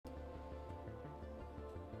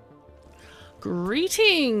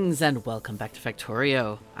Greetings and welcome back to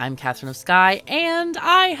Factorio. I'm KatherineOfSky and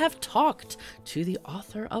I have talked to the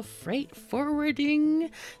author of Freight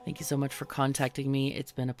Forwarding. Thank you so much for contacting me.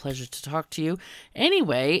 It's been a pleasure to talk to you.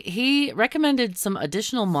 Anyway, he recommended some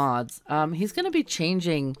additional mods. He's going to be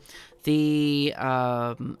changing the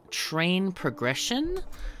train progression.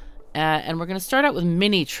 And we're going to start out with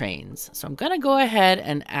mini trains. So I'm going to go ahead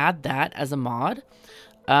and add that as a mod.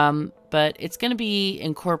 But it's going to be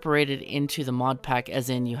incorporated into the mod pack, as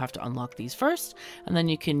in you have to unlock these first, and then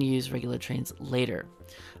you can use regular trains later.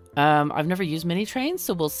 I've never used mini trains,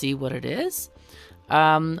 so we'll see what it is.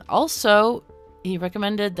 Also, he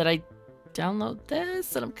recommended that I download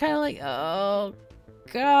this, and I'm kind of like, oh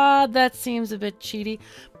god, that seems a bit cheaty.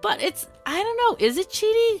 But it's, I don't know, is it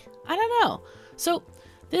cheaty? I don't know. So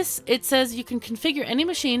this, it says you can configure any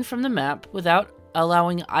machine from the map without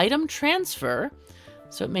allowing item transfer.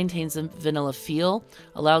 So it maintains a vanilla feel,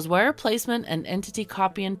 allows wire placement and entity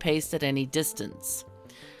copy and paste at any distance.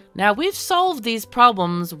 Now, we've solved these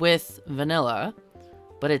problems with vanilla,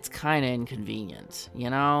 but it's kind of inconvenient, you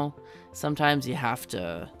know? Sometimes you have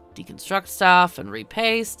to deconstruct stuff and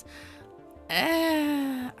repaste.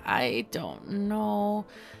 I don't know.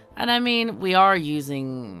 And I mean, we are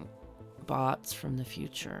using bots from the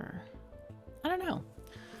future. I don't know.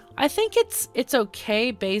 I think it's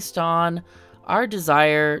okay based on our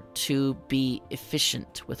desire to be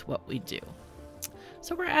efficient with what we do.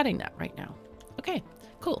 So we're adding that right now. Okay,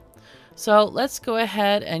 cool. So let's go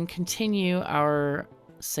ahead and continue our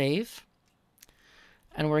save.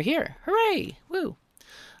 And we're here. Hooray! Woo!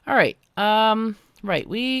 All right. Right.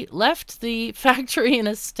 We left the factory in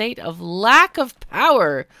a state of lack of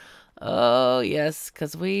power. Oh, yes,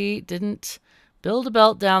 because we didn't build a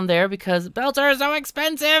belt down there because belts are so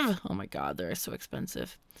expensive. Oh my god, they're so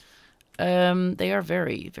expensive. They are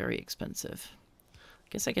very, very expensive. I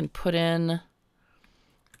guess I can put in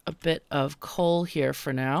a bit of coal here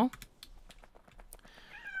for now.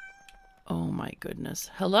 Oh my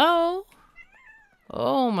goodness. Hello?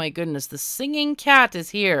 Oh my goodness, the singing cat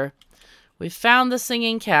is here. We found the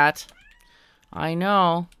singing cat. I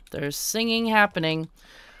know, there's singing happening.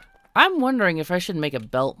 I'm wondering if I should make a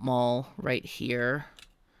belt mall right here.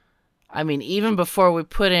 I mean, even before we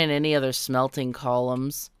put in any other smelting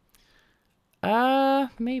columns.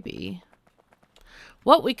 Maybe.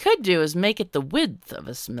 What we could do is make it the width of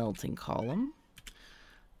a smelting column.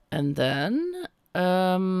 And then,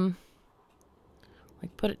 like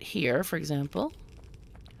put it here, for example.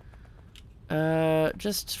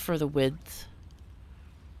 Just for the width.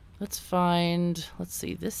 Let's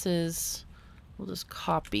see, this is, we'll just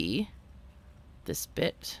copy this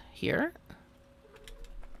bit here.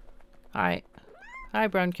 Hi. Hi,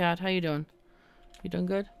 brown cat. How you doing? You doing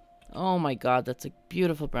good? Oh my god, that's a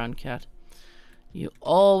beautiful brown cat. You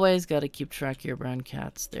always got to keep track of your brown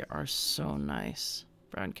cats. They are so nice.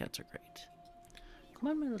 Brown cats are great.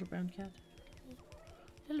 Come on, my little brown cat.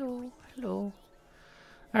 Hello, hello.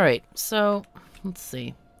 All right, so let's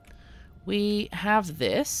see. We have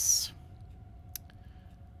this,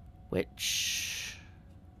 which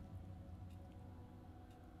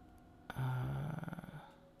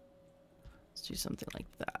let's do something like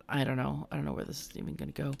that. I don't know where this is even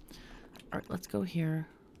going to go. All right, let's go here.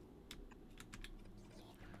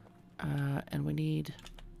 And we need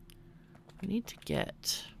to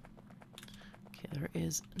get, okay, there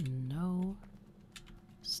is no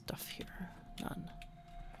stuff here. None.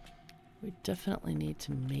 We definitely need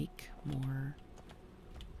to make more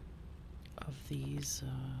of these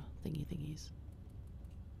thingies.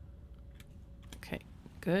 Okay,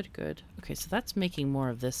 good, good. Okay, so that's making more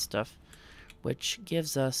of this stuff, which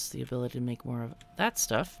gives us the ability to make more of that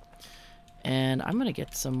stuff. And I'm going to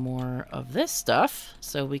get some more of this stuff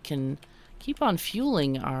so we can keep on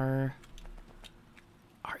fueling our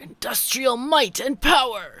industrial might and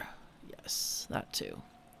power. Yes, that too.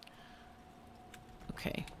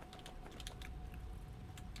 Okay.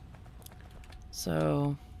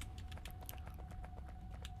 So,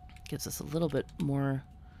 gives us a little bit more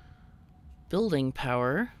building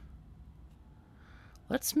power.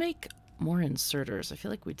 Let's make more inserters. I feel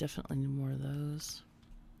like we definitely need more of those.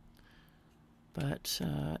 But,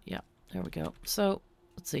 yeah, there we go. So,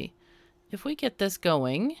 let's see. If we get this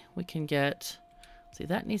going, we can get, let's see,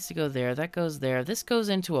 that needs to go there. That goes there. This goes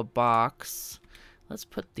into a box. Let's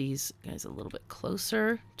put these guys a little bit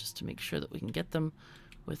closer just to make sure that we can get them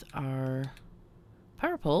with our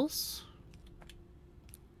power poles.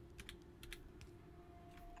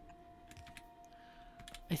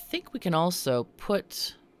 I think we can also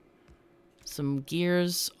put some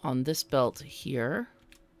gears on this belt here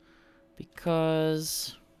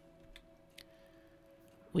because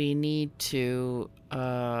we need to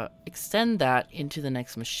extend that into the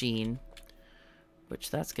next machine, which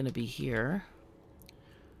that's going to be here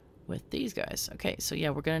with these guys. Okay, so yeah,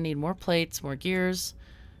 we're going to need more plates, more gears,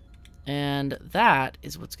 and that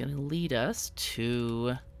is what's going to lead us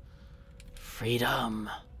to freedom.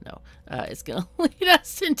 No, it's going to lead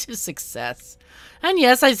us into success. And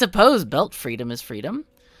yes, I suppose belt freedom is freedom.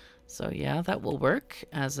 So yeah, that will work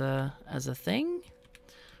as a thing.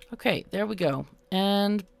 Okay, there we go.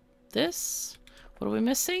 And this, what are we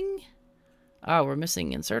missing? Oh, we're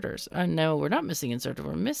missing inserters. No, we're not missing inserters.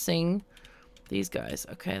 We're missing these guys.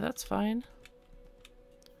 Okay, that's fine.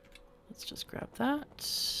 Let's just grab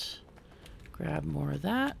that. Grab more of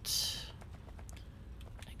that.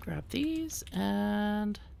 And grab these.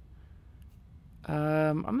 And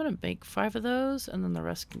I'm going to make 5 of those. And then the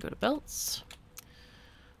rest can go to belts.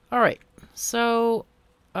 All right. So,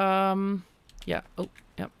 yeah. Oh,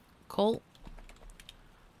 yep. Coal.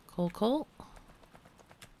 Coal.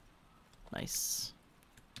 Nice.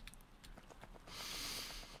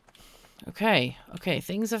 Okay,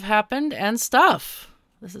 things have happened and stuff.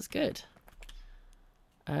 This is good.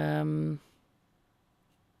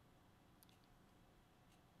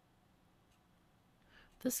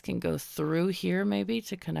 This can go through here maybe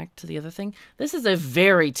to connect to the other thing. This is a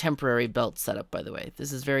very temporary belt setup, by the way.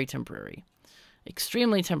 This is very temporary.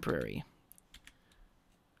 Extremely temporary.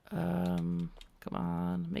 Come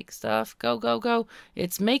on, make stuff. Go.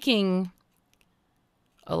 It's making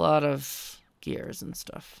a lot of gears and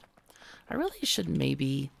stuff. I really should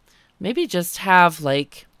maybe just have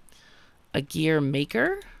like a gear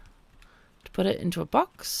maker to put it into a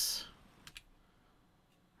box.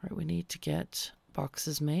 All right, we need to get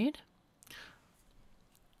boxes made.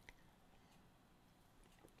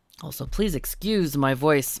 Also, please excuse my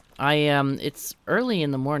voice. It's early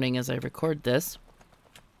in the morning as I record this,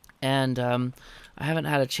 and I haven't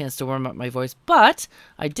had a chance to warm up my voice, but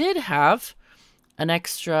I did have an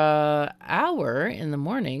extra hour in the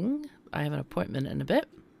morning. I have an appointment in a bit,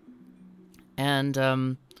 and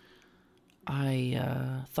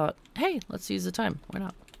I thought, hey, let's use the time. Why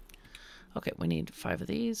not? Okay, we need 5 of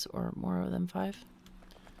these, or more than 5.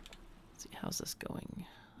 Let's see, how's this going?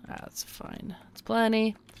 That's fine. It's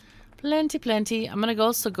plenty. Plenty. I'm gonna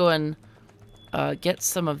also go and get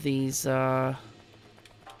some of these guys.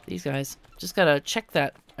 Just gotta check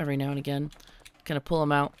that every now and again. Gonna pull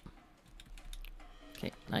them out.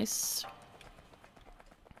 Okay, nice.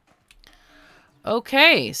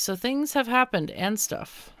 Okay, so things have happened and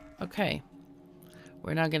stuff. Okay.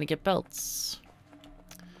 We're now gonna get belts.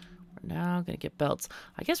 I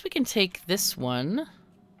guess we can take this one.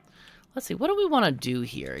 Let's see, what do we want to do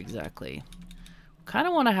here exactly? Kind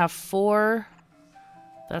of want to have 4.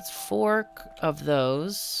 That's 4 of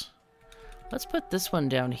those. Let's put this one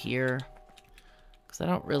down here. Because I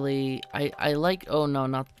don't really... I like... Oh, no,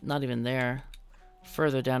 not even there.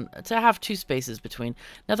 Further down. To have 2 spaces between.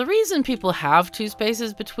 Now, the reason people have 2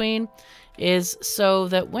 spaces between is so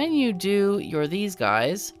that when you do these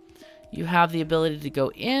guys, you have the ability to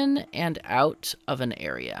go in and out of an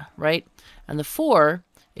area, right? And the 4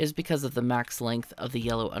 is because of the max length of the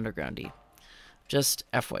yellow undergroundy. Just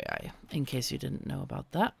FYI, in case you didn't know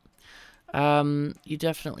about that. You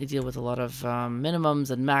definitely deal with a lot of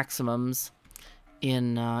minimums and maximums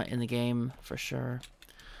in the game, for sure.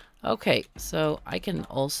 Okay, so I can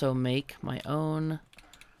also make my own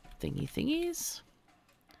thingies.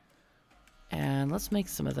 And let's make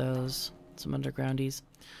some of those, some undergroundies.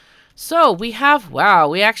 So we have, wow,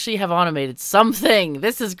 we actually have automated something.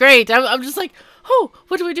 This is great. I'm just like, oh,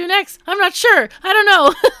 what do we do next? I'm not sure. I don't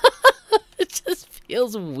know. It just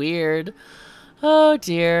feels weird. Oh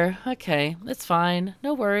dear. Okay, it's fine.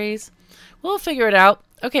 No worries. We'll figure it out.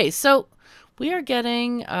 Okay, so we are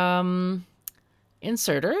getting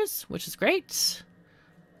inserters, which is great.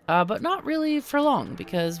 But not really for long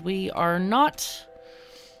because we are not...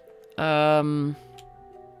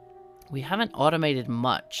 we haven't automated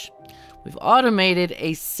much. We've automated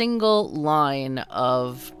a single line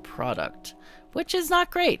of product, which is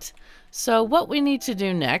not great. So what we need to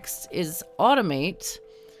do next is automate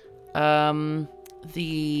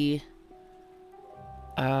the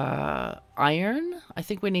iron. I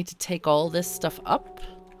think we need to take all this stuff up.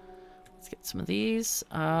 Let's get some of these.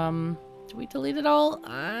 Did we delete it all?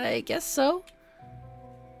 I guess so.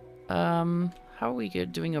 How are we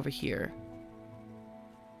doing over here?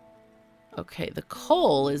 Okay, the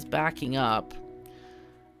coal is backing up,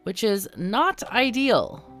 which is not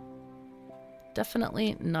ideal.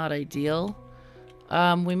 Definitely not ideal.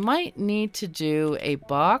 We might need to do a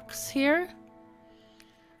box here.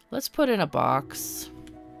 Let's put in a box.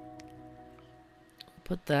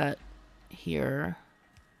 Put that here.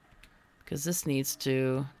 Because this needs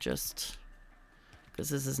to just... Because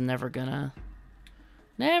this is never gonna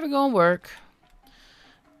work.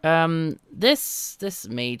 This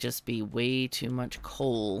may just be way too much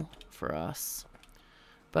coal for us.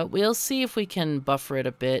 But we'll see if we can buffer it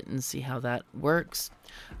a bit and see how that works.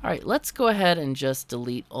 Alright, let's go ahead and just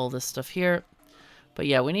delete all this stuff here. But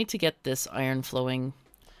yeah, we need to get this iron flowing.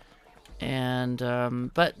 And,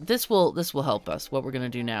 but this will help us. What we're going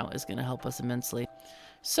to do now is going to help us immensely.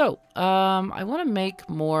 So, I want to make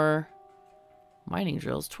more mining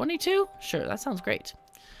drills. 22? Sure, that sounds great.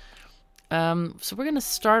 So we're going to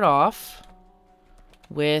start off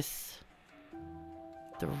with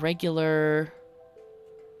the regular...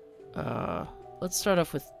 let's start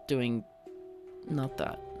off with doing not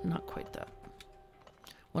quite that.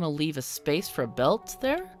 Want to leave a space for a belt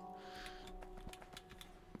there.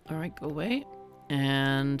 All right, go away.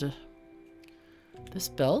 And this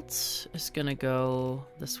belt is gonna go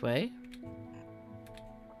this way.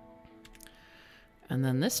 And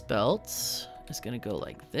then this belt is gonna go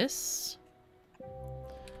like this.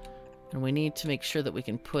 And we need to make sure that we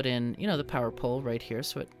can put in, you know, the power pole right here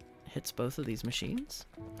so it hits both of these machines.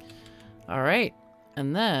 All right,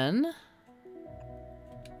 and then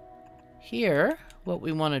here, what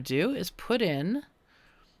we want to do is put in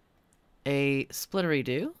a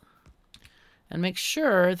splittery-do and make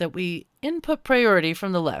sure that we input priority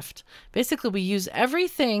from the left. Basically, we use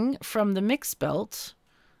everything from the mix belt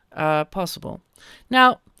possible.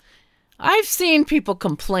 Now, I've seen people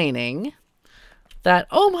complaining that,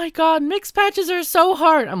 oh my god, mix patches are so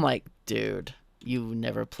hard. I'm like, dude, you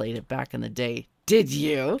never played it back in the day, did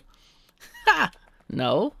you? Ha!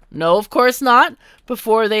 No, of course not.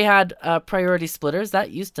 Before they had priority splitters,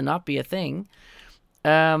 that used to not be a thing.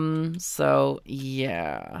 So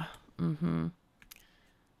yeah.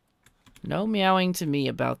 No meowing to me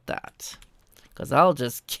about that, because I'll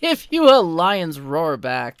just give you a lion's roar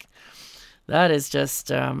back. That is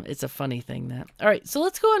just, it's a funny thing that. All right, so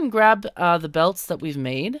let's go and grab the belts that we've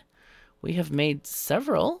made. We have made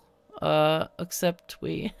several. Except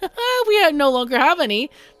we no longer have any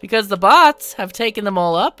because the bots have taken them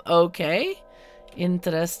all up. Okay,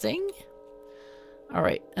 interesting. All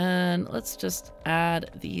right, and let's just add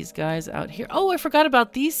these guys out here. Oh, I forgot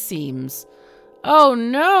about these seams. Oh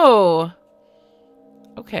no.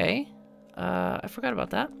 Okay, I forgot about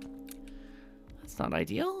that. That's not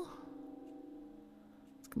ideal.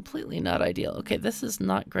 It's completely not ideal. Okay, this is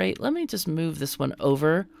not great. Let me just move this one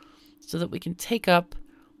over so that we can take up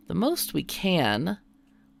the most we can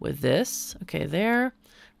with this. Okay, there.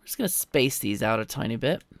 We're just going to space these out a tiny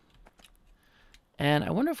bit. And I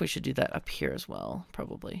wonder if we should do that up here as well.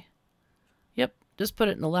 Probably. Yep, just put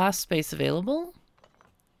it in the last space available.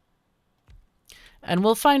 And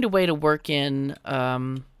we'll find a way to work in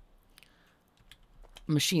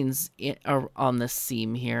machines on this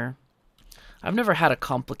seam here. I've never had a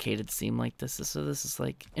complicated seam like this, so this is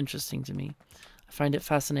like interesting to me. I find it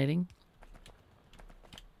fascinating.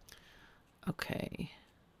 Okay.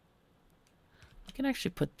 We can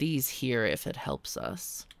actually put these here if it helps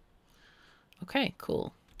us. Okay,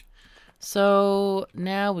 cool. So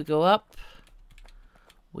now we go up.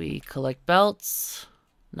 We collect belts.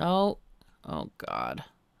 No. Oh, God.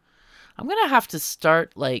 I'm going to have to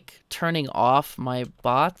start, like, turning off my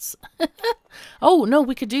bots. Oh, no,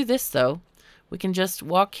 we could do this, though. We can just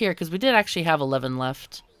walk here, because we did actually have 11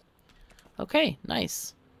 left. Okay,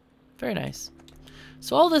 nice. Very nice.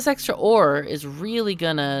 So all this extra ore is really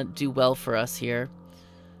gonna do well for us here.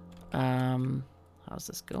 How's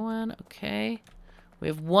this going? Okay. We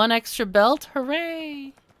have one extra belt.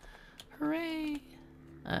 Hooray! Hooray!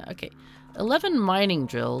 Okay. 11 mining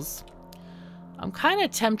drills. I'm kind of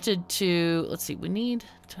tempted to... Let's see. We need...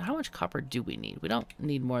 How much copper do we need? We don't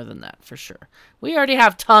need more than that, for sure. We already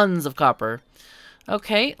have tons of copper.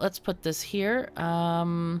 Okay. Let's put this here.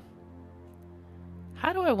 How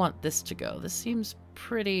do I want this to go? This seems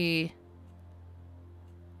pretty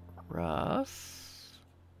rough.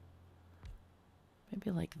 Maybe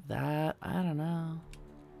like that. I don't know.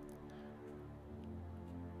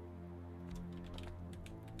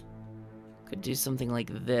 Could do something like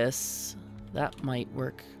this. That might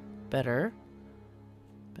work better.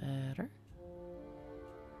 Let's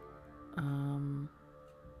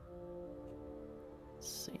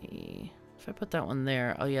see. If I put that one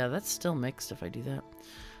there. Oh yeah, that's still mixed if I do that.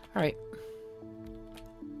 All right.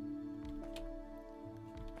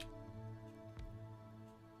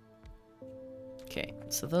 Okay,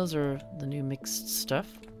 so those are the new mixed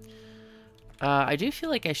stuff. I do feel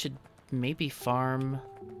like I should maybe farm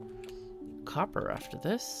copper after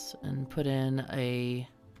this and put in a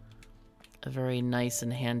very nice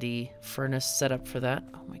and handy furnace setup for that.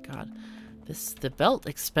 Oh my god. The belt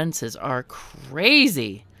expenses are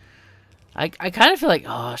crazy. I kind of feel like,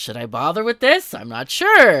 oh, should I bother with this? I'm not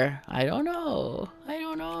sure. I don't know. I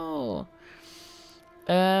don't know.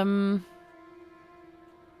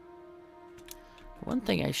 One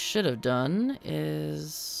thing I should have done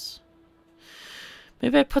is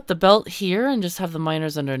maybe I put the belt here and just have the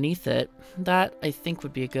miners underneath it. That, I think,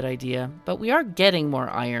 would be a good idea. But we are getting more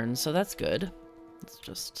iron, so that's good. Let's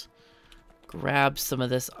just grab some of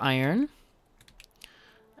this iron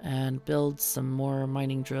and build some more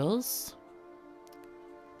mining drills.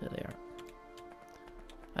 There they are.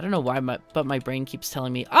 I don't know why, but my brain keeps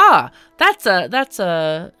telling me, ah, that's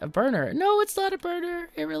a burner. No, it's not a burner.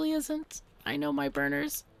 It really isn't. I know my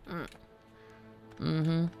burners. Okay,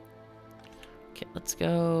 let's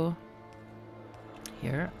go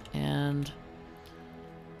here and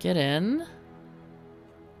get in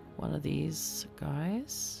one of these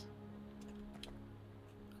guys.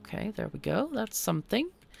 Okay, there we go. That's something.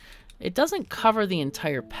 It doesn't cover the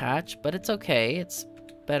entire patch, but it's okay. It's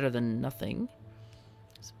better than nothing.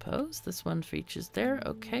 I suppose this one reaches there.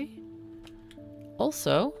 Okay.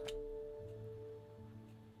 Also,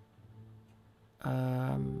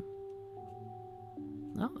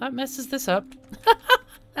 no, that messes this up.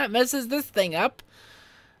 That messes this thing up.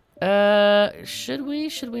 Should we?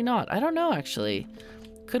 Should we not? I don't know, actually.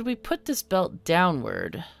 Could we put this belt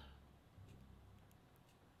downward?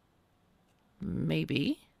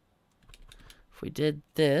 Maybe. If we did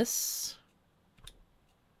this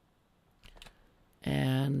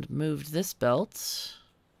and moved this belt.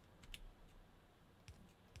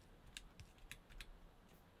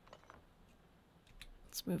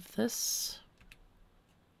 Let's move this.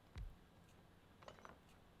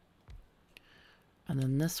 And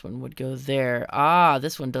then this one would go there. Ah,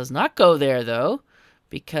 this one does not go there, though,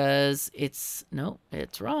 because it's... No,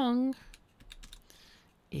 it's wrong.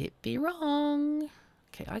 It be wrong.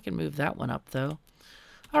 Okay, I can move that one up, though.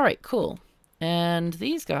 All right, cool. And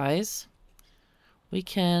these guys, we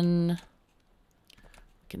can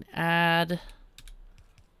add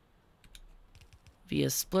via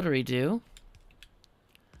splittery-do,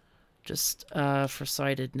 just for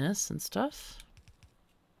sidedness and stuff.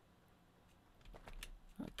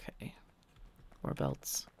 Okay, more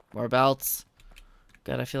belts, more belts.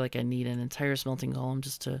 God, I feel like I need an entire smelting column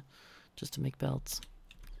just to make belts.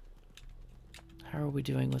 How are we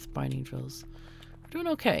doing with binding drills? We're doing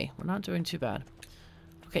okay. We're not doing too bad.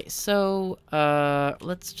 Okay, so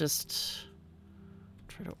let's just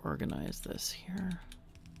try to organize this here.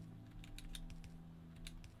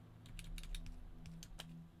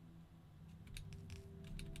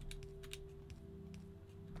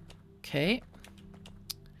 Okay.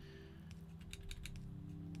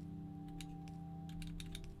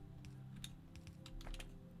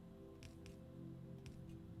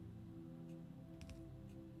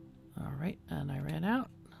 All right, and I ran out.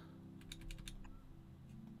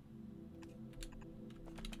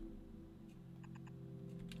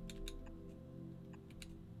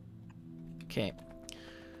 Okay,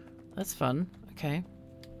 that's fun. Okay,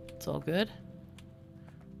 it's all good.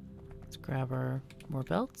 Let's grab our more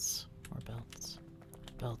belts. More belts.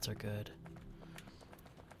 Belts are good.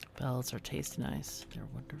 Belts are tasty nice. They're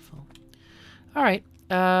wonderful. All right,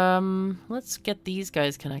 let's get these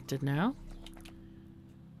guys connected now.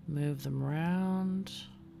 Move them around.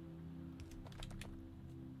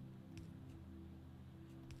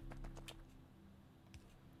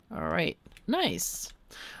 All right, nice.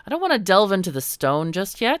 I don't want to delve into the stone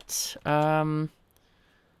just yet. Let's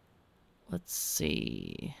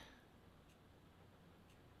see.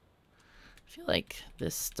 I feel like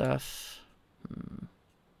this stuff...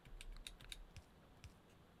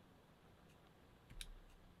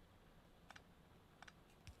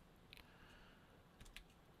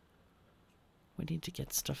 We need to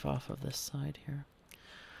get stuff off of this side here.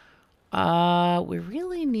 We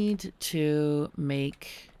really need to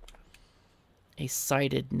make a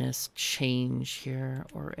sidedness change here,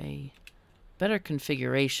 or a better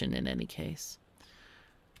configuration in any case.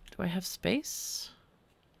 Do I have space?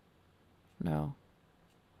 No.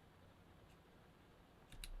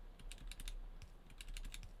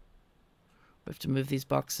 We have to move these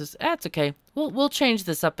boxes. That's okay. We'll change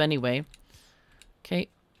this up anyway. Okay.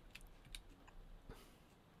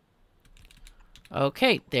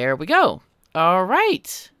 Okay, there we go. All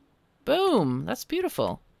right. Boom. That's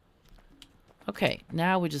beautiful. Okay,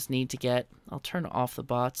 now we just need to get... I'll turn off the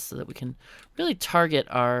bots so that we can really target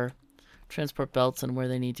our transport belts and where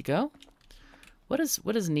they need to go. What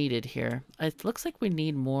is needed here? It looks like we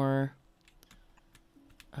need more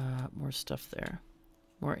stuff there.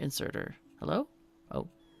 More inserter. Hello? Oh,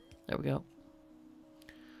 there we go.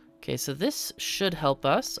 Okay, so this should help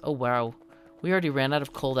us. Oh, wow. We already ran out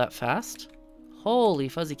of coal that fast. Holy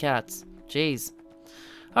fuzzy cats. Jeez.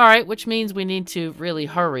 Alright, which means we need to really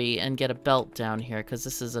hurry and get a belt down here, because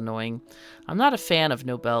this is annoying. I'm not a fan of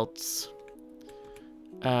no belts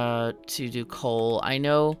to do coal. I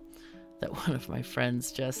know that one of my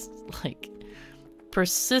friends just, like,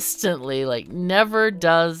 persistently, like, never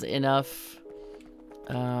does enough.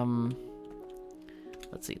 Let's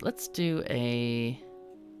see. Let's do a...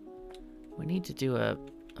 We need to do a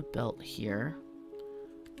belt here.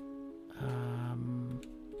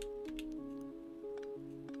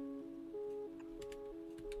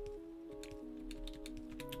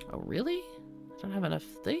 Oh, really? I don't have enough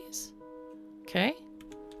of these? Okay.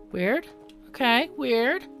 Weird. Okay,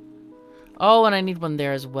 weird. Oh, and I need one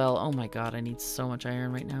there as well. Oh my god, I need so much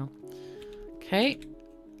iron right now. Okay.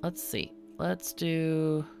 Let's see. Let's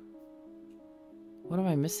do... What am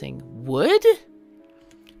I missing? Wood?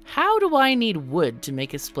 How do I need wood to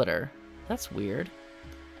make a splitter? That's weird.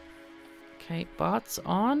 Okay, bots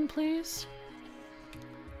on, please.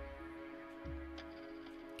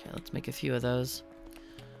 Okay, let's make a few of those.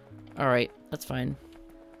 Alright, that's fine.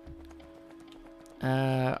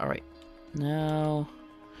 Alright. Now...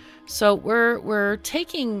 So, we're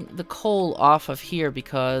taking the coal off of here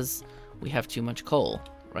because we have too much coal,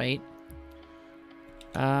 right?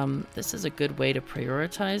 This is a good way to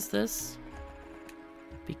prioritize this,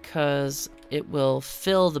 because it will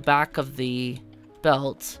fill the back of the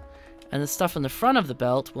belt, and the stuff in the front of the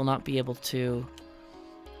belt will not be able to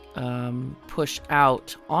push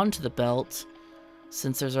out onto the belt,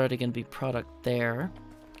 since there's already going to be product there.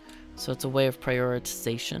 So it's a way of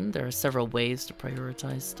prioritization. There are several ways to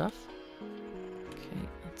prioritize stuff. Okay,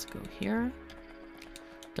 let's go here.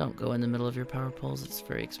 Don't go in the middle of your power poles. It's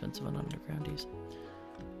very expensive on undergroundies.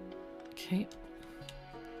 Okay.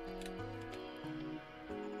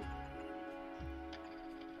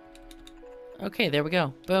 Okay, there we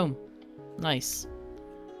go. Boom. Nice.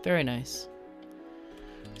 Very nice.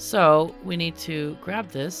 So, we need to grab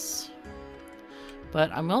this. But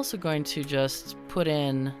I'm also going to just put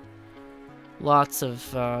in lots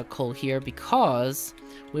of coal here because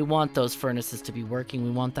we want those furnaces to be working.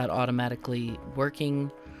 We want that automatically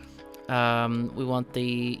working. We want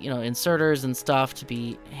the, inserters and stuff to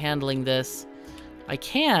be handling this. I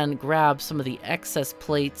can grab some of the excess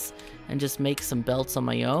plates and just make some belts on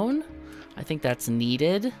my own. I think that's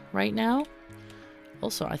needed right now.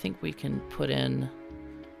 Also, I think we can put in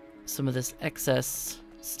some of this excess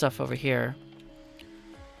stuff over here.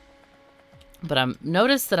 But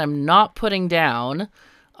notice that I'm not putting down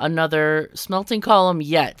another smelting column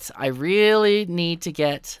yet. I really need to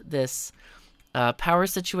get this power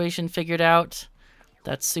situation figured out.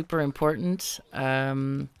 That's super important,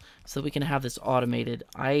 so we can have this automated.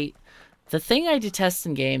 The thing I detest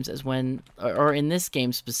in games is when, or in this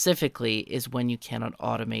game specifically, is when you cannot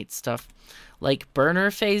automate stuff. Like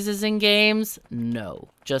burner phases in games, no.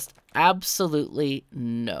 Just absolutely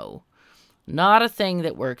no. Not a thing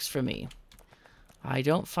that works for me. I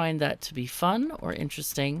don't find that to be fun or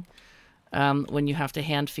interesting when you have to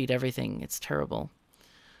hand feed everything. It's terrible.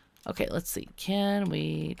 Okay, let's see.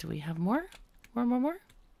 Do we have more? More?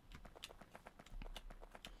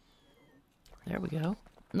 There we go.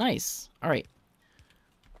 Nice. All right.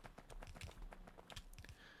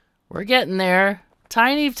 We're getting there.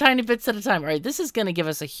 Tiny bits at a time. All right, this is going to give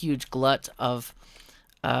us a huge glut of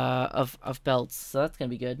belts, so that's going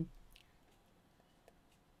to be good.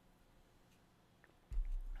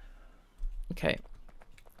 Okay.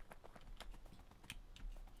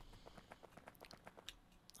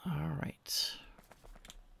 All right.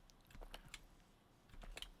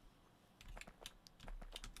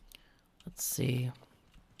 Let's see.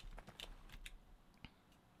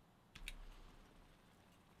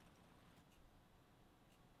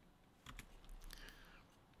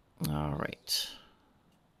 All right.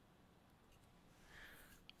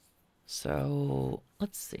 So,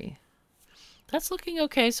 let's see. That's looking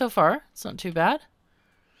okay so far. It's not too bad.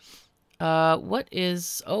 What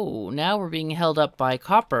is... Oh, now we're being held up by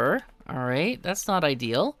copper. All right, that's not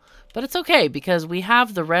ideal. But it's okay, because we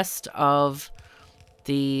have the rest of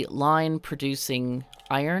the line producing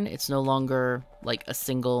iron. It's no longer like a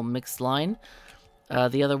single mixed line.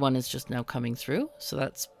 The other one is just now coming through, so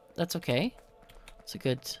that's okay. It's a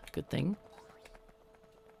good thing.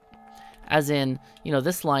 As in,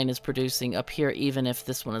 this line is producing up here even if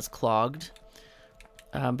this one is clogged.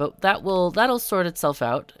 But that'll sort itself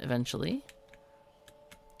out eventually.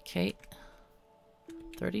 Okay.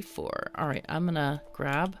 34. All right, I'm gonna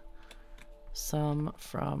grab some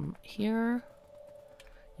from here.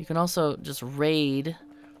 You can also just raid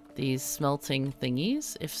these smelting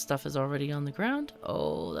thingies if stuff is already on the ground.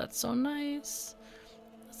 Oh, that's so nice.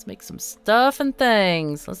 Let's make some stuff and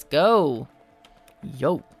things. Let's go.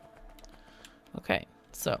 Yo. Okay,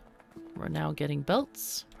 so we're now getting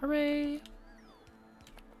belts. Hooray.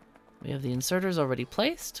 We have the inserters already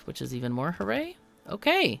placed, which is even more hooray.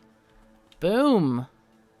 Okay. Boom.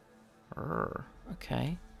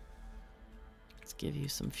 Okay. Let's give you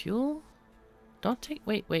some fuel. Don't take...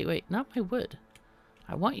 Wait. Not my wood.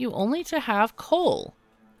 I want you only to have coal.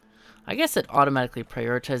 I guess it automatically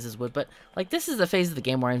prioritizes wood, but like this is the phase of the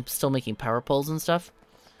game where I'm still making power poles and stuff.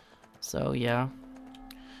 So yeah.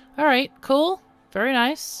 Alright, cool. Very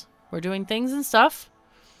nice. We're doing things and stuff.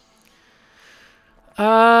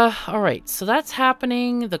 Alright, so that's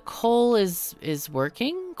happening. The coal is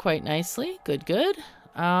working quite nicely. Good.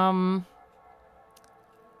 I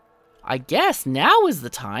guess now is the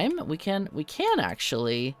time. We can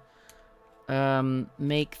actually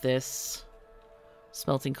make this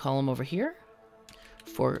smelting column over here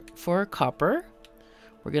for copper.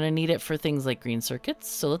 We're gonna need it for things like green circuits,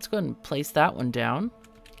 so let's go ahead and place that one down.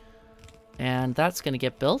 And that's gonna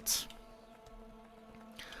get built.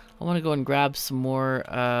 I want to go and grab some more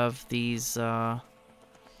of these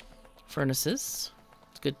furnaces.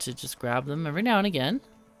 It's good to just grab them every now and again.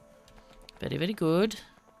 Very good.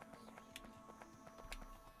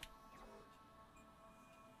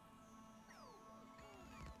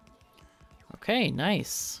 Okay,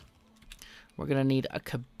 nice. We're gonna need a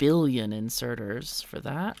kabillion inserters for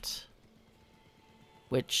that.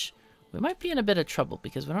 Which, we might be in a bit of trouble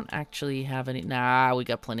because we don't actually have any... Nah, we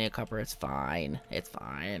got plenty of copper. It's fine. It's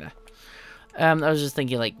fine. I was just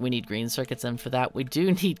thinking, like, we need green circuits, and for that, we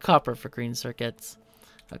do need copper for green circuits.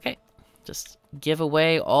 Okay. Just give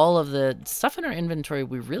away all of the stuff in our inventory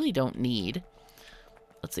we really don't need.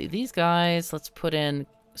 Let's see. These guys, let's put in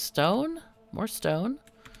stone. More stone.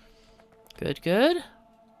 Good.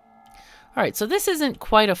 Alright, so this isn't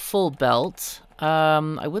quite a full belt.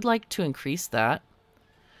 I would like to increase that.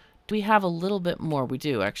 Do we have a little bit more? We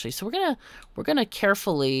do, actually. So we're gonna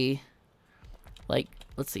carefully, like,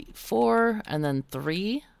 let's see, 4 and then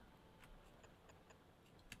 3.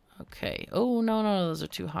 Okay. Oh, no, those are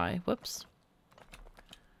too high. Whoops.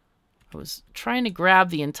 I was trying to grab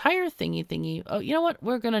the entire thingy. Oh, you know what?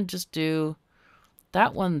 We're gonna just do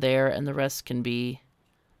that one there, and the rest can be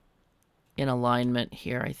in alignment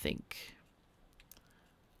here, I think.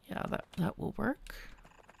 Yeah, that will work.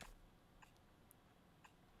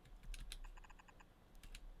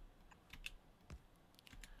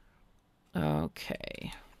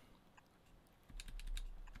 Okay.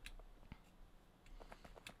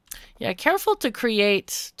 Yeah, careful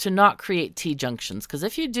to not create T-junctions, because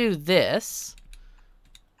if you do this...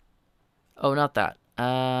 Oh, not that.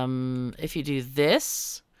 If you do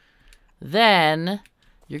this, then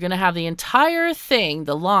you're going to have the entire thing,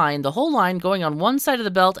 the whole line going on one side of the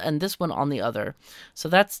belt and this one on the other. So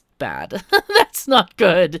that's bad. That's not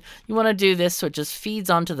good. You want to do this so it just feeds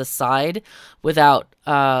onto the side without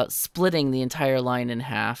splitting the entire line in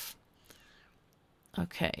half.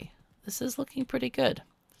 Okay, this is looking pretty good.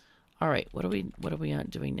 All right, what are we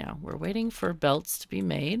doing now? We're waiting for belts to be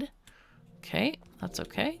made. Okay, that's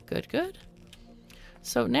okay. Good.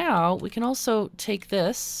 So now we can also take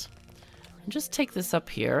this and just take this up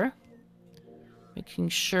here, making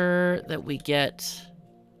sure that we get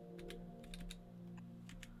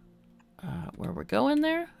where we're going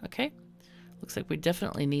there. Okay, looks like we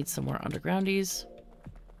definitely need some more undergroundies.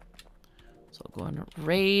 So I'll go and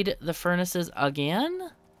raid the furnaces again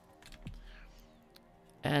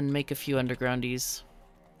and make a few undergroundies.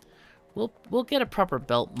 We'll get a proper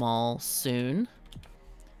belt mall soon,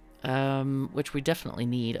 which we definitely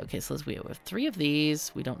need. Okay, so we have 3 of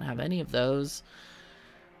these. We don't have any of those.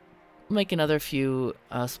 Make another few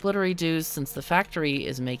splittery doos since the factory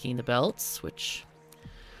is making the belts, which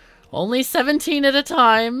only 17 at a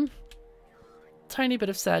time. Tiny bit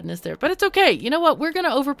of sadness there, but it's okay. You know what? We're going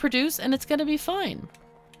to overproduce and it's going to be fine.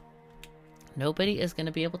 Nobody is going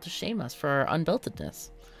to be able to shame us for our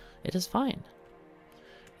unbeltedness. It is fine.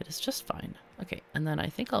 It is just fine. Okay, and then I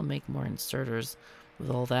think I'll make more inserters with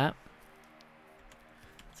all that.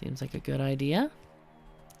 Seems like a good idea.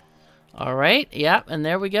 All right, yeah, and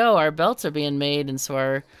there we go. Our belts are being made, and so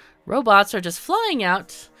our robots are just flying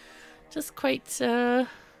out. Just quite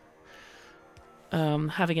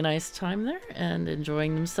having a nice time there and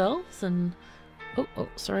enjoying themselves. And oh,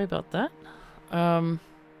 sorry about that.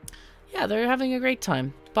 Yeah, they're having a great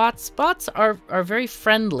time. Bots are very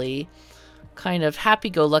friendly, kind of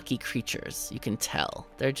happy-go-lucky creatures. You can tell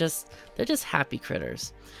they're just happy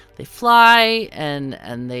critters. They fly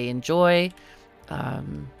and they enjoy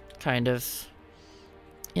kind of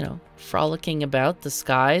you know, frolicking about the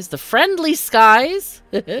skies, the friendly skies.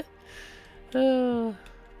 Oh.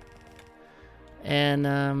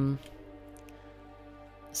 And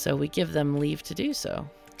so we give them leave to do so.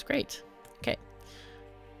 It's great. Okay.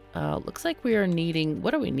 Looks like we are needing,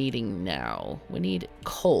 what are we needing now? We need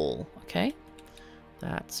coal. Okay.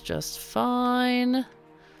 That's just fine.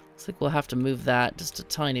 Looks like we'll have to move that just a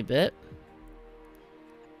tiny bit.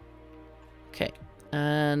 Okay.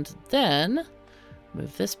 And then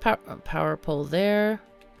move this power pole there.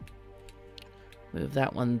 Move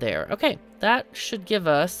that one there. Okay. That should give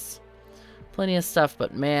us plenty of stuff,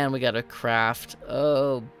 but man, we gotta craft.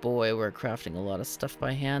 Oh boy, we're crafting a lot of stuff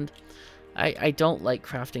by hand. I don't like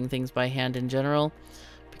crafting things by hand in general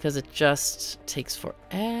because it just takes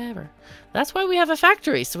forever. That's why we have a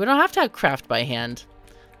factory, so we don't have to have craft by hand.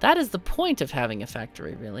 That is the point of having a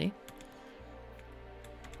factory, really.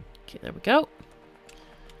 Okay, there we go.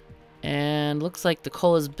 And looks like the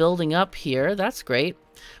coal is building up here. That's great.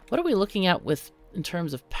 What are we looking at with in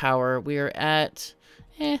terms of power? We are at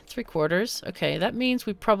 3/4. Okay, that means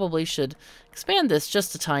we probably should expand this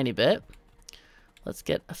just a tiny bit. Let's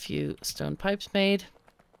get a few stone pipes made.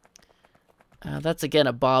 That's again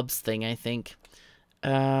a Bob's thing, I think.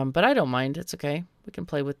 But I don't mind. It's okay. We can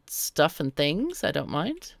play with stuff and things. I don't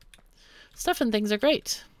mind. Stuff and things are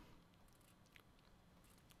great.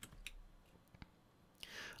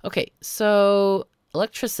 Okay, so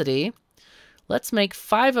electricity. Let's make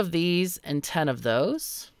 5 of these and 10 of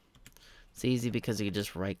those. It's easy because you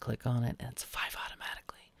just right-click on it and it's 5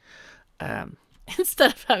 automatically.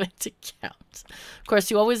 Instead of having to count. Of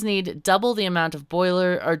course, you always need double the amount of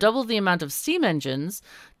boiler or double the amount of steam engines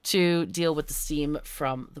to deal with the steam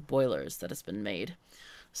from the boilers that has been made.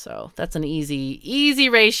 So that's an easy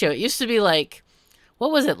ratio. It used to be like,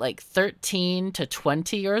 what was it, like 13 to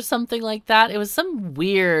 20 or something like that? It was some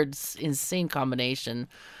weird, insane combination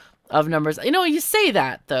of numbers. You know, you say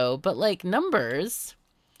that though, but like numbers,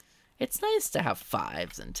 it's nice to have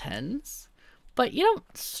 5s and 10s. But you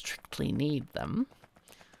don't strictly need them.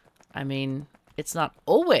 I mean, it's not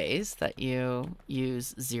always that you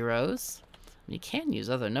use zeros. You can use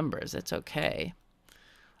other numbers. It's okay.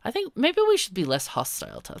 I think maybe we should be less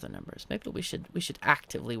hostile to other numbers. Maybe we should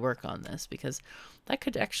actively work on this because that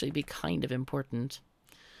could actually be kind of important.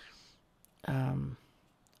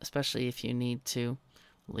 Especially if you need to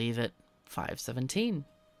leave it 517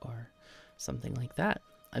 or something like that.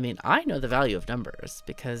 I mean, I know the value of numbers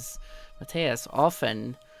because Mateus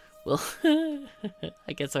often will...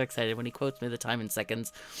 I get so excited when he quotes me the time in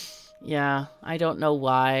seconds. Yeah, I don't know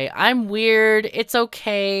why. I'm weird. It's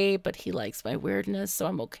okay, but he likes my weirdness, so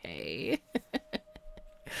I'm okay.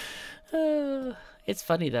 It's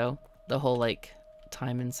funny, though, the whole, like,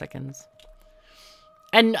 time in seconds.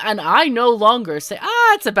 And I no longer say,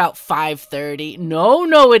 it's about 5:30.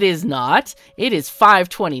 No, it is not. It is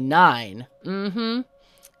 5:29. Mm-hmm.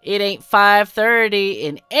 It ain't 5:30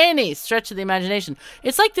 in any stretch of the imagination.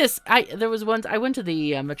 It's like this. There was once I went to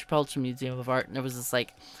the Metropolitan Museum of Art, and there was this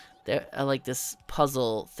like this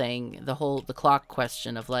puzzle thing. The clock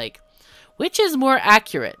question of like, which is more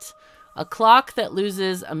accurate, a clock that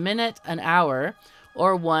loses a minute, an hour,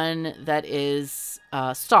 or one that is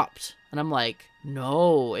stopped? And I'm like,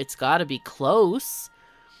 no, it's got to be close.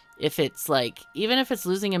 If it's like, even if it's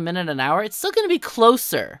losing a minute, an hour, it's still going to be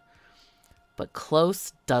closer. But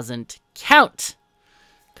close doesn't count.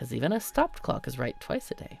 Because even a stopped clock is right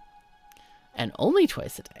twice a day. And only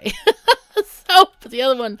twice a day. So, but the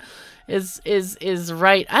other one is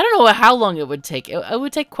right. I don't know how long it would take. It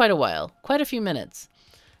would take quite a while. Quite a few minutes.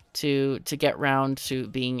 To get round to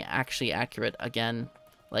being actually accurate again.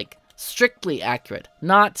 Like, strictly accurate.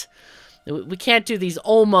 Not, we can't do these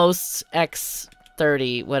almost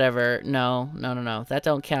X30, whatever. No. That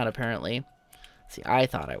don't count, apparently. See, I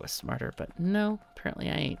thought I was smarter, but no, apparently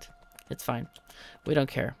I ain't. It's fine. We don't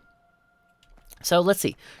care. So let's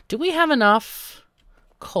see. Do we have enough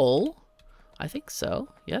coal? I think so.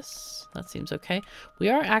 Yes, that seems okay. We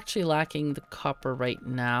are actually lacking the copper right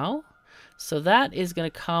now. So that is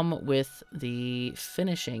going to come with the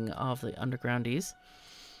finishing of the undergroundies.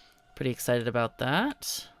 Pretty excited about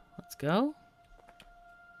that. Let's go.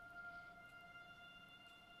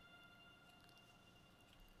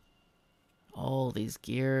 All these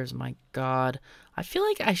gears, my god. I feel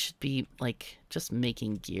like I should be, like, just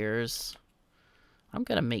making gears. I'm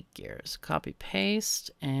gonna make gears. Copy,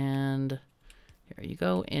 paste, and here you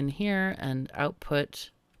go in here and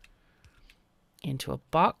output into a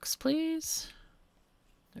box, please.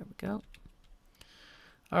 There we go.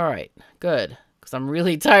 All right, good. Because I'm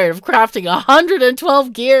really tired of crafting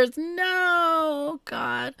 112 gears. No,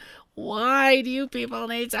 God. Why do you people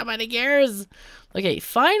need so many gears? Okay,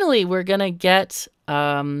 finally we're gonna get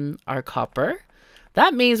our copper.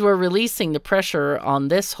 That means we're releasing the pressure on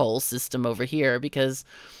this whole system over here, because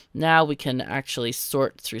now we can actually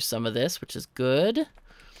sort through some of this, which is good. All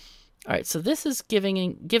right, so this is given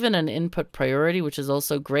an input priority, which is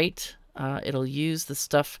also great. It'll use the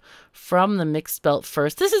stuff from the mixed belt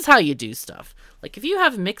first. This is how you do stuff. Like if you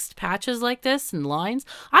have mixed patches like this and lines,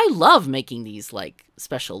 I love making these like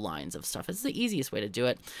special lines of stuff. It's the easiest way to do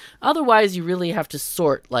it. Otherwise, you really have to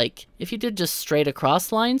sort. Like if you did just straight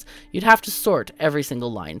across lines, you'd have to sort every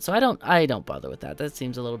single line. So I don't bother with that. That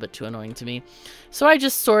seems a little bit too annoying to me. So I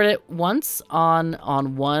just sort it once on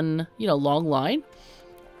one, long line,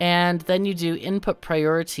 and then you do input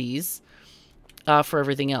priorities for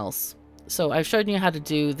everything else. So I've shown you how to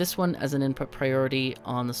do this one as an input priority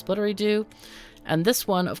on the splittery do, and this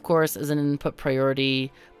one, of course, as an input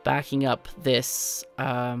priority backing up this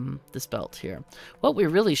this belt here. What we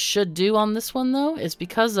really should do on this one, though, is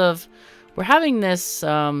because we're having this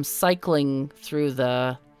cycling through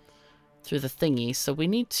the thingy, so we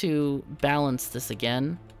need to balance this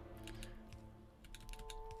again.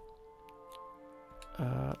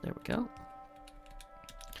 There we go.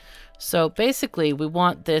 So basically, we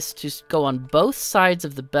want this to go on both sides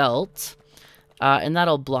of the belt, and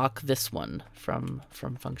that'll block this one from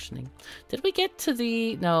functioning. Did we get to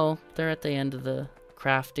the... No, they're at the end of the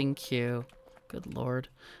crafting queue. Good lord.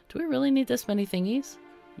 Do we really need this many thingies?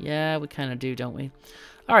 Yeah, we kind of do, don't we?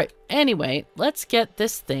 All right, anyway, let's get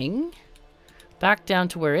this thing back down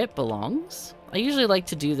to where it belongs. I usually like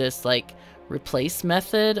to do this, like, replace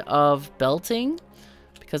method of belting,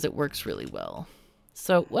 because it works really well.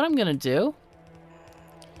 So what I'm going to do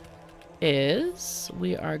is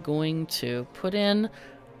we are going to put in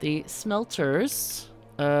the smelters.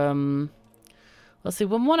 Let's see,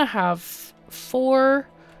 we want to have 4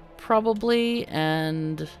 probably,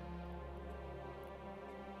 and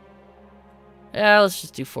yeah, let's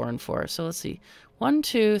just do 4 and 4. So let's see, 1,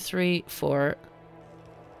 2, 3, 4,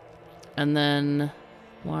 and then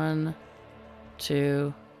 1,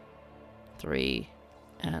 2, 3,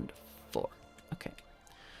 and 4. Okay.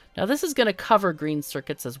 Now this is going to cover green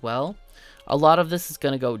circuits as well. A lot of this is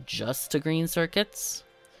going to go just to green circuits.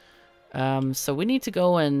 So we need to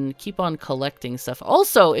go and keep on collecting stuff.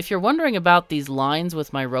 Also, if you're wondering about these lines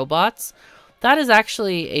with my robots, that is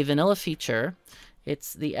actually a vanilla feature.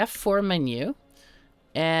 It's the F4 menu.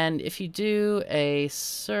 And if you do a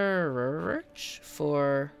search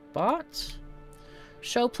for bot,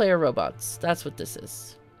 show player robots, that's what this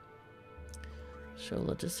is. Show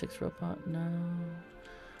logistics robot, no.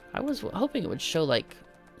 I was hoping it would show like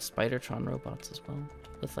Spidertron robots as well,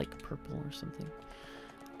 with like purple or something.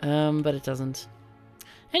 But it doesn't.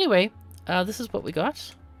 Anyway, this is what we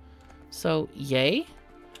got. So, yay.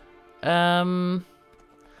 I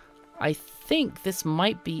think this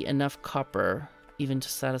might be enough copper even to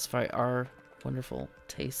satisfy our wonderful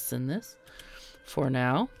tastes in this for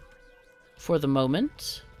now, for the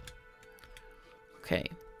moment. Okay.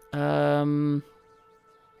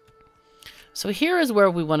 So here is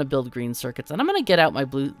where we want to build green circuits, and I'm going to get out my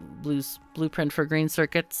blueprint for green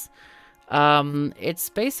circuits. It's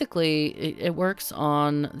basically, it works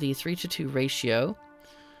on the 3:2 ratio,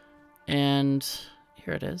 and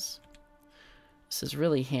here it is. This is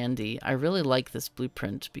really handy. I really like this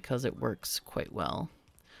blueprint because it works quite well.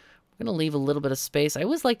 I'm going to leave a little bit of space. I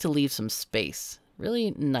always like to leave some space.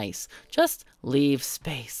 Really nice. Just leave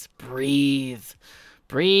space. Breathe.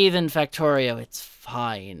 Breathe in Factorio. It's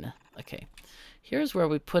fine. Okay. Here's where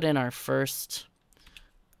we put in our first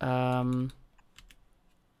iron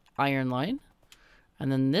line.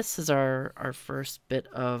 And then this is our first bit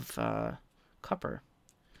of copper.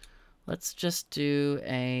 Let's just do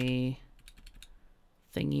a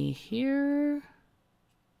thingy here.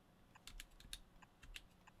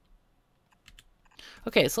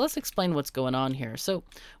 Okay, so let's explain what's going on here. So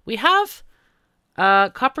we have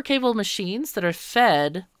copper cable machines that are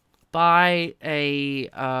fed by a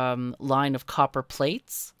line of copper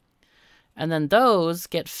plates, and then those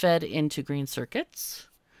get fed into green circuits,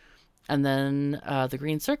 and then the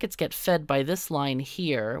green circuits get fed by this line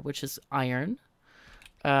here, which is iron.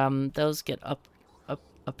 Those get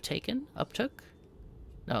uptaken, I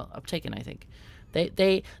think.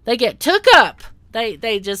 They get took up.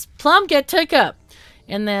 They just plumb get took up,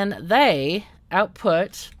 and then they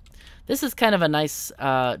output. This is kind of a nice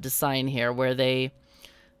design here, where they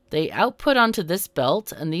output onto this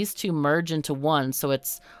belt, and these two merge into one, so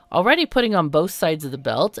it's already putting on both sides of the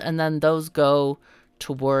belt, and then those go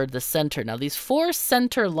toward the center. Now, these 4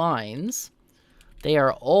 center lines, they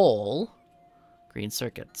are all green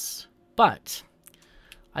circuits, but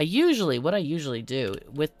what I usually do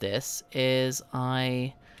with this is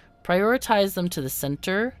I prioritize them to the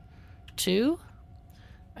center too,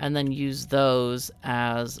 and then use those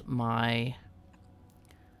as my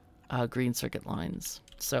green circuit lines.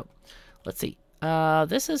 So let's see.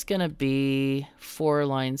 This is going to be 4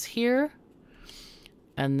 lines here.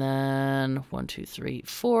 And then 1, 2, 3,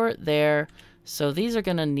 4 there. So these are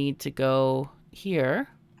going to need to go here.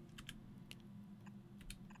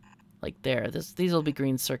 Like there. These will be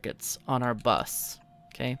green circuits on our bus.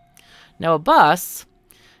 Okay. Now a bus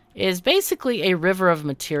is basically a river of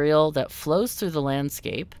material that flows through the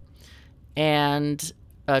landscape and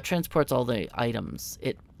transports all the items.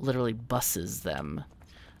 It literally buses them.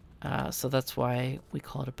 So that's why we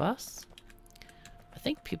call it a bus. I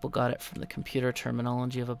think people got it from the computer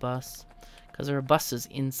terminology of a bus, because there are buses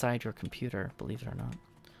inside your computer, believe it or not.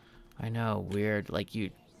 I know, weird. Like, you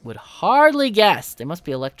would hardly guess. They must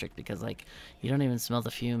be electric, because, like, you don't even smell the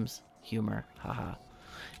fumes. Humor. Haha.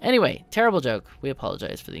 Anyway, terrible joke. We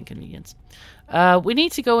apologize for the inconvenience. We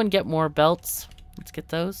need to go and get more belts. Let's get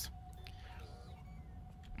those.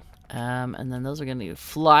 And then those are going to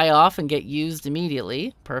fly off and get used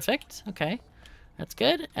immediately. Perfect. Okay. That's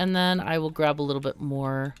good. And then I will grab a little bit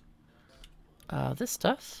more this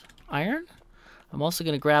stuff. Iron. I'm also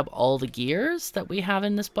going to grab all the gears that we have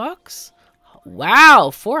in this box.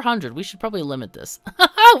 Wow, 400. We should probably limit this.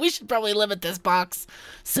 We should probably limit this box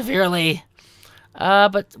severely.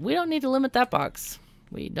 But we don't need to limit that box.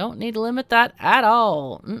 We don't need to limit that at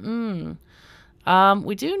all.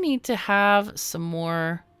 We do need to have some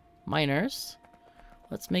more miners.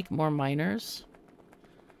 Let's make more miners.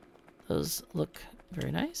 Those look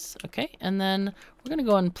very nice. Okay, and then we're going to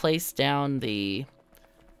go and place down the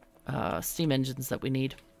steam engines that we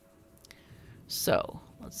need. So,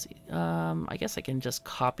 let's see. I guess I can just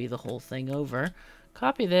copy the whole thing over.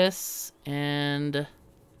 Copy this and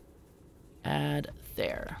add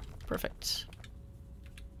there. Perfect.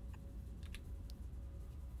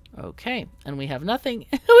 Okay, and we have nothing.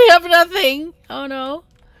 We have nothing! Oh no.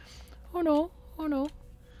 Oh no. Oh no.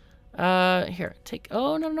 Here, take...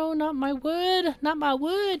 Oh, no, no, not my wood. Not my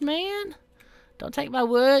wood, man. Don't take my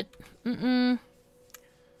wood.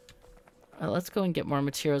 Let's go and get more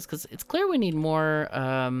materials, because it's clear we need more,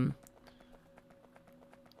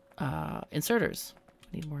 inserters.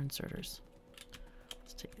 We need more inserters.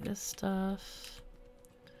 Let's take this stuff.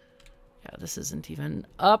 Yeah, this isn't even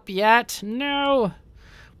up yet. No!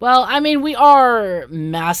 Well, I mean, we are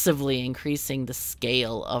massively increasing the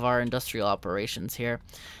scale of our industrial operations here.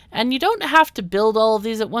 And you don't have to build all of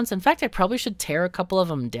these at once. In fact, I probably should tear a couple of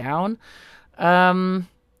them down.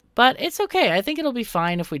 But it's okay. I think it'll be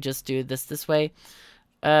fine if we just do this way.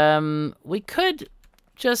 We could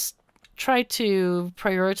just try to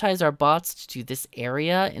prioritize our bots to do this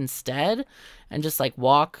area instead. And just like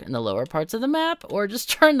walk in the lower parts of the map. Or just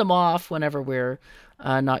turn them off whenever we're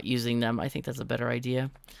not using them. I think that's a better idea.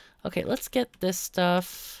 Okay, let's get this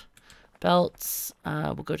stuff. Belts.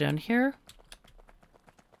 We'll go down here.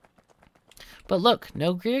 But look,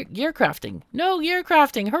 no gear crafting. No gear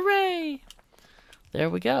crafting. Hooray! There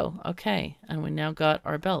we go. Okay, and we now got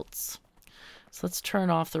our belts. So let's turn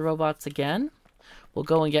off the robots again. We'll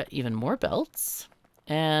go and get even more belts.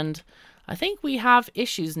 And I think we have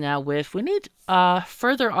issues now with... We need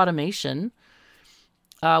further automation.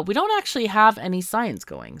 We don't actually have any science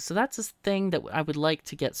going. So that's a thing that I would like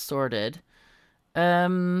to get sorted.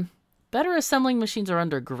 Better assembling machines are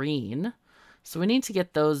under green. So we need to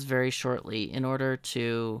get those very shortly in order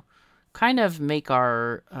to kind of make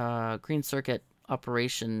our green circuit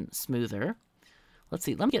operation smoother. Let's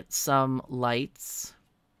see. Let me get some lights.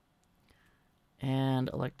 And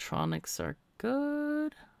electronics are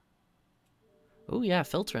good. Oh yeah,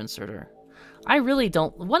 filter inserter. I really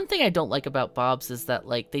don't... One thing I don't like about Bob's is that,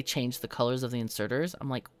 like, they change the colors of the inserters. I'm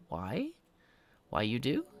like, why? Why you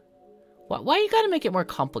do? Why you gotta make it more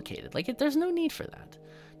complicated? Like, there's no need for that.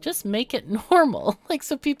 Just make it normal, like,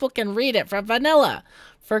 so people can read it from vanilla.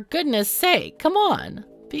 For goodness sake, come on.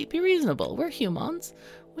 Be reasonable. We're humans.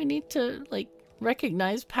 We need to, like,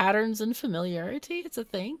 recognize patterns and familiarity. It's a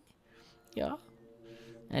thing. Yeah.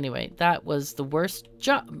 Anyway, that was the worst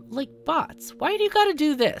job. Like, bots. Why do you gotta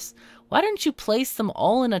do this? Why don't you place them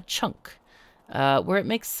all in a chunk? Where it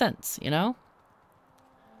makes sense, you know?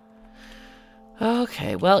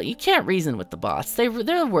 Okay, well, you can't reason with the bots.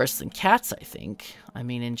 They're worse than cats, I think. I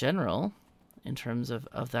mean, in general, in terms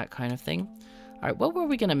of that kind of thing. All right, what were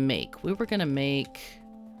we gonna make? We were gonna make...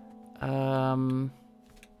 What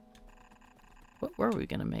were we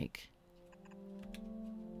gonna make?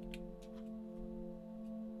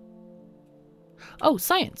 Oh,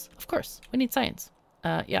 science. Of course. We need science.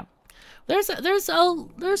 Yeah.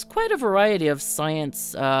 There's quite a variety of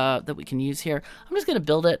science that we can use here. I'm just going to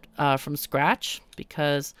build it from scratch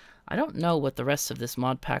because I don't know what the rest of this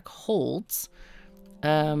mod pack holds.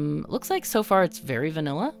 Looks like so far it's very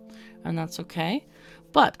vanilla, and that's okay.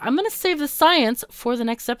 But I'm going to save the science for the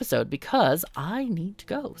next episode because I need to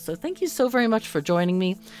go. So thank you so very much for joining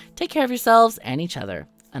me. Take care of yourselves and each other,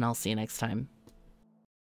 and I'll see you next time.